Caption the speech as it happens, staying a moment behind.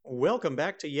Welcome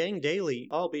back to Yang Daily.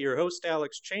 I'll be your host,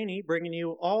 Alex Cheney, bringing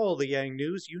you all the Yang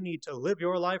news you need to live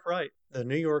your life right. The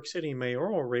New York City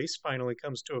mayoral race finally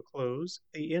comes to a close,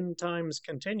 the end times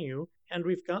continue, and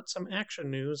we've got some action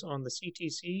news on the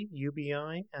CTC,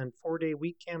 UBI, and 4-day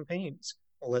week campaigns.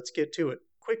 Let's get to it.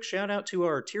 Quick shout out to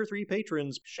our Tier 3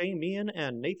 patrons, Shay Meehan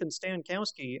and Nathan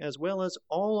Stankowski, as well as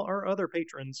all our other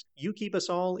patrons. You keep us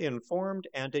all informed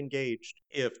and engaged.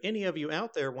 If any of you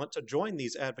out there want to join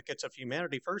these advocates of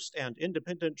humanity first and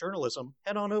independent journalism,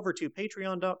 head on over to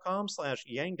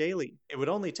patreon.com/yangdaily. It would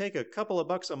only take a couple of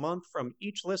bucks a month from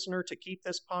each listener to keep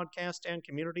this podcast and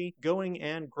community going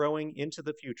and growing into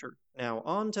the future. Now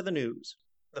on to the news.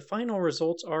 The final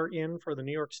results are in for the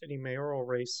New York City mayoral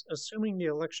race. Assuming the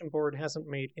election board hasn't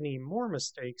made any more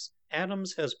mistakes,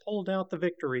 Adams has pulled out the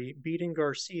victory, beating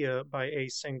Garcia by a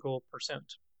single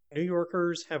percent. New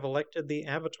Yorkers have elected the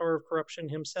avatar of corruption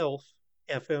himself,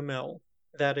 FML.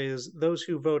 That is, those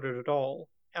who voted at all.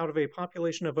 Out of a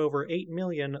population of over 8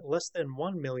 million, less than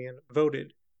 1 million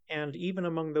voted. And even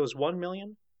among those 1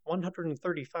 million,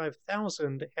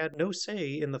 135,000 had no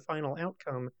say in the final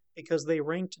outcome because they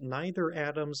ranked neither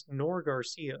Adams nor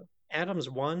Garcia. Adams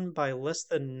won by less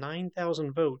than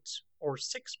 9,000 votes, or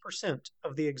 6%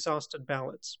 of the exhausted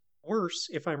ballots. Worse,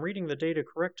 if I'm reading the data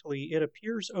correctly, it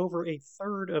appears over a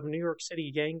third of New York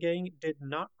City Yang Gang did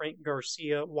not rank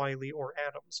Garcia, Wiley, or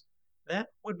Adams. That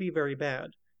would be very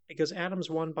bad, because Adams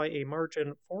won by a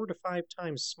margin 4 to 5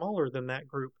 times smaller than that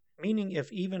group, meaning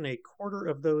if even a quarter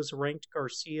of those ranked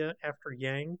Garcia after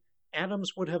Yang,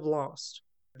 Adams would have lost.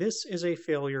 This is a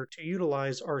failure to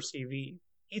utilize RCV.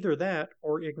 Either that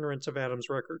or ignorance of Adams'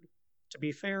 record. To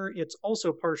be fair, it's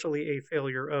also partially a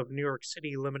failure of New York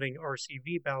City limiting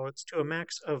RCV ballots to a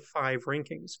max of 5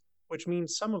 rankings, which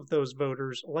means some of those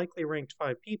voters likely ranked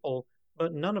 5 people,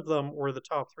 but none of them were the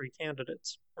top 3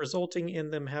 candidates, resulting in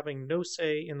them having no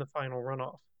say in the final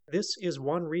runoff. This is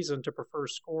one reason to prefer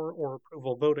score or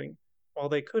approval voting. While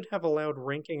they could have allowed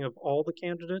ranking of all the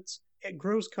candidates, it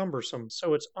grows cumbersome,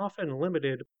 so it's often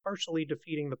limited, partially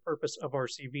defeating the purpose of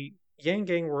RCV. Yang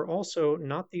Gang were also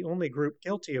not the only group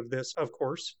guilty of this, of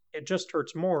course. It just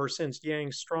hurts more since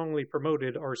Yang strongly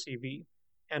promoted RCV.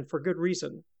 And for good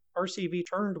reason. RCV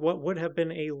turned what would have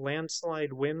been a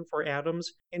landslide win for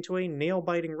Adams into a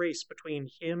nail-biting race between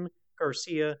him,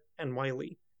 Garcia, and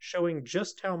Wiley, showing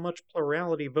just how much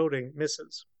plurality voting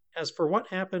misses. As for what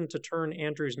happened to turn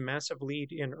Andrew's massive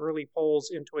lead in early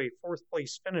polls into a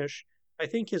 4th-place finish, I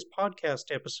think his podcast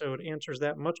episode answers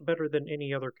that much better than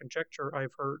any other conjecture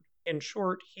I've heard. In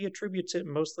short, he attributes it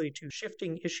mostly to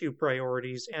shifting issue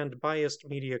priorities and biased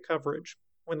media coverage.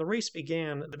 When the race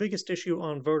began, the biggest issue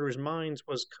on voters' minds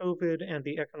was COVID and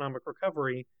the economic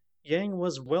recovery. Yang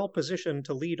was well positioned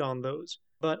to lead on those,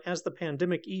 but as the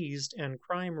pandemic eased and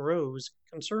crime rose,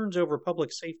 concerns over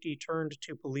public safety turned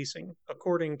to policing,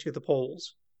 according to the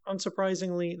polls.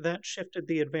 Unsurprisingly, that shifted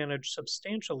the advantage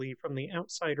substantially from the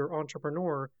outsider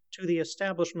entrepreneur to the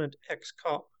establishment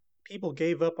ex-cop. People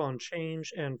gave up on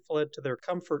change and fled to their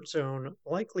comfort zone,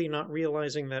 likely not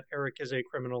realizing that Eric is a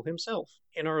criminal himself.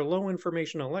 In our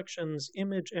low-information elections,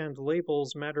 image and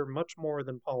labels matter much more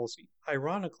than policy.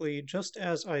 Ironically, just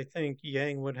as I think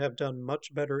Yang would have done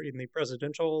much better in the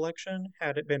presidential election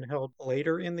had it been held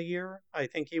later in the year, I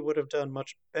think he would have done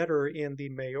much better in the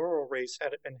mayoral race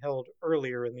had it been held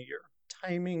earlier in the year.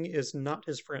 Timing is not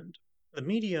his friend. The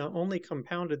media only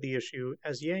compounded the issue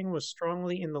as Yang was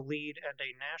strongly in the lead and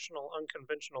a national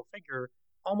unconventional figure.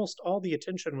 Almost all the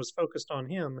attention was focused on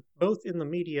him, both in the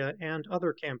media and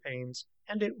other campaigns,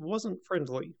 and it wasn't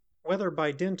friendly. Whether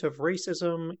by dint of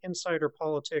racism, insider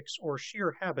politics, or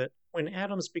sheer habit, when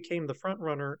Adams became the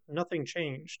frontrunner, nothing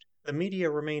changed. The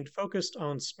media remained focused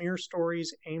on smear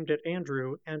stories aimed at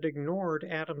Andrew and ignored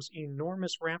Adams'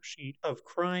 enormous rap sheet of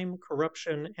crime,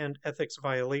 corruption, and ethics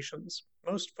violations.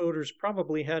 Most voters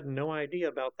probably had no idea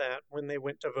about that when they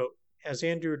went to vote. As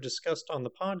Andrew discussed on the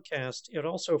podcast, it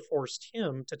also forced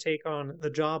him to take on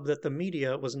the job that the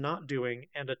media was not doing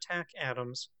and attack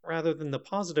Adams, rather than the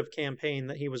positive campaign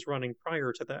that he was running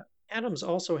prior to that. Adams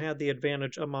also had the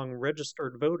advantage among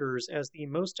registered voters, as the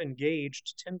most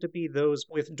engaged tend to be those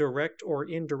with direct or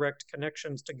indirect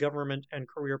connections to government and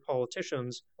career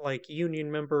politicians, like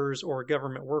union members or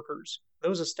government workers.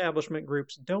 Those establishment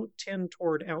groups don't tend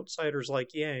toward outsiders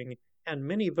like Yang, and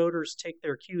many voters take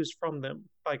their cues from them.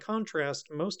 By contrast,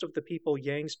 most of the people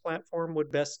Yang's platform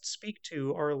would best speak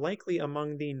to are likely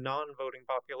among the non-voting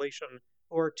population,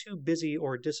 who are too busy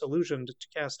or disillusioned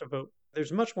to cast a vote.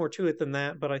 There's much more to it than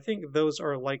that, but I think those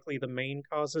are likely the main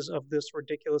causes of this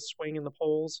ridiculous swing in the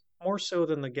polls, more so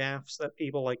than the gaffes that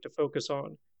people like to focus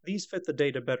on. These fit the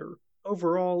data better.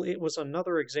 Overall, it was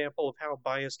another example of how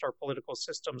biased our political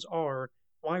systems are,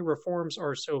 why reforms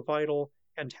are so vital,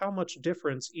 and how much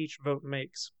difference each vote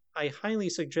makes. I highly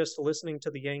suggest listening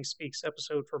to the Yang Speaks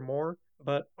episode for more,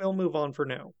 but we'll move on for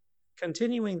now.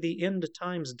 Continuing the End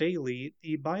Times Daily,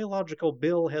 the biological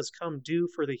bill has come due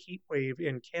for the heat wave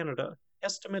in Canada.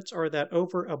 Estimates are that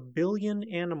over 1 billion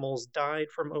animals died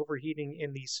from overheating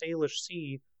in the Salish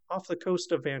Sea off the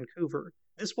coast of Vancouver.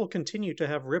 This will continue to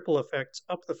have ripple effects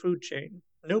up the food chain.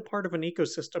 No part of an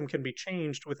ecosystem can be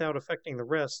changed without affecting the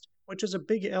rest, which is a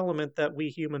big element that we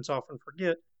humans often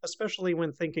forget, especially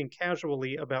when thinking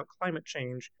casually about climate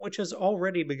change, which has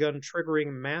already begun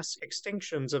triggering mass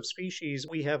extinctions of species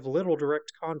we have little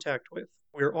direct contact with.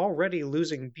 We're already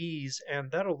losing bees,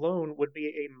 and that alone would be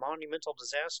a monumental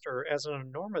disaster as an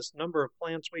enormous number of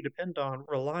plants we depend on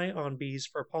rely on bees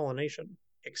for pollination.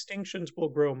 Extinctions will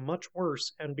grow much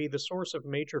worse and be the source of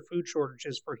major food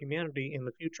shortages for humanity in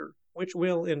the future, which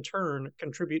will, in turn,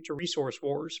 contribute to resource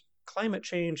wars. Climate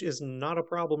change is not a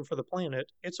problem for the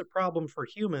planet, it's a problem for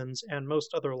humans and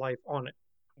most other life on it.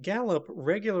 Gallup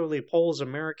regularly polls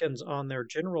Americans on their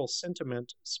general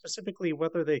sentiment, specifically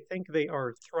whether they think they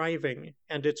are thriving,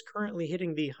 and it's currently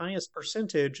hitting the highest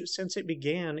percentage since it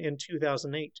began in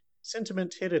 2008.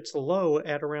 Sentiment hit its low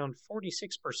at around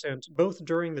 46%, both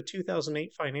during the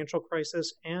 2008 financial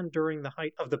crisis and during the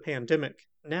height of the pandemic.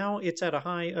 Now it's at a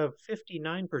high of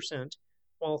 59%.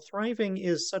 While thriving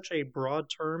is such a broad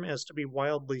term as to be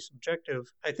wildly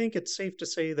subjective, I think it's safe to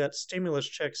say that stimulus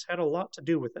checks had a lot to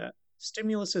do with that.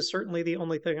 Stimulus is certainly the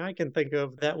only thing I can think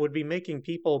of that would be making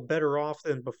people better off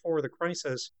than before the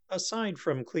crisis, aside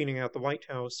from cleaning out the White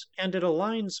House, and it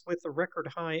aligns with the record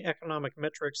high economic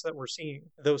metrics that we're seeing,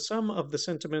 though some of the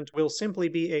sentiment will simply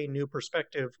be a new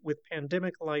perspective, with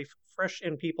pandemic life fresh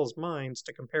in people's minds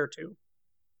to compare to.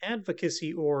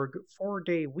 Advocacy org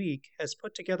 4-Day Week has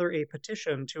put together a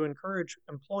petition to encourage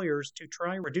employers to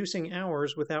try reducing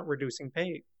hours without reducing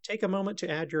pay. Take a moment to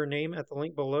add your name at the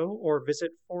link below or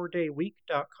visit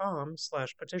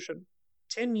 4dayweek.com/petition.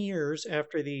 10 years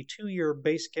after the 2-year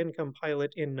basic income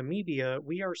pilot in Namibia,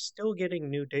 we are still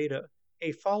getting new data.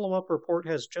 A follow-up report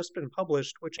has just been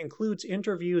published, which includes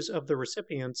interviews of the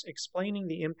recipients explaining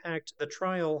the impact the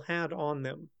trial had on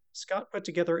them. Scott put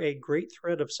together a great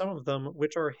thread of some of them,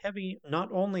 which are heavy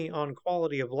not only on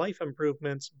quality of life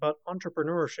improvements, but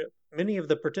entrepreneurship. Many of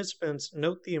the participants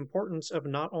note the importance of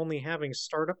not only having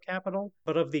startup capital,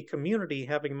 but of the community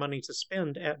having money to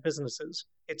spend at businesses.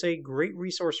 It's a great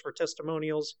resource for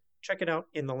testimonials. Check it out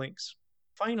in the links.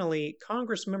 Finally,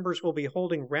 Congress members will be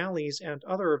holding rallies and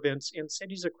other events in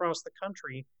cities across the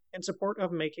country in support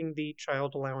of making the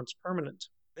child allowance permanent.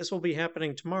 This will be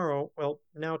happening tomorrow,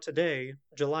 now today,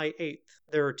 July 8th.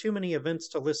 There are too many events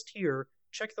to list here.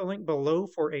 Check the link below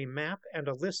for a map and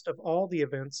a list of all the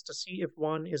events to see if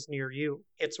one is near you.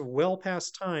 It's well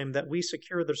past time that we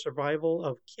secure the survival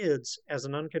of kids as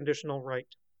an unconditional right.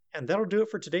 And that'll do it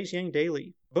for today's Yang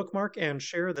Daily. Bookmark and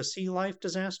share the sea life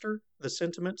disaster, the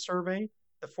sentiment survey,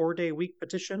 the 4-Day Week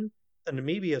petition, the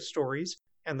Namibia stories,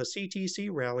 and the CTC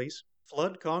rallies.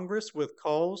 Flood Congress with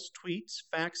calls, tweets,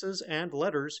 faxes, and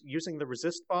letters using the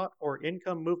ResistBot or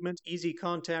Income Movement Easy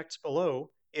Contacts below.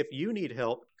 If you need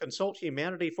help, consult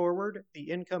Humanity Forward, the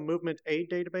Income Movement Aid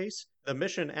Database, the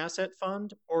Mission Asset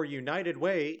Fund, or United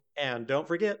Way, and don't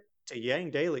forget to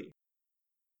Yang Daily.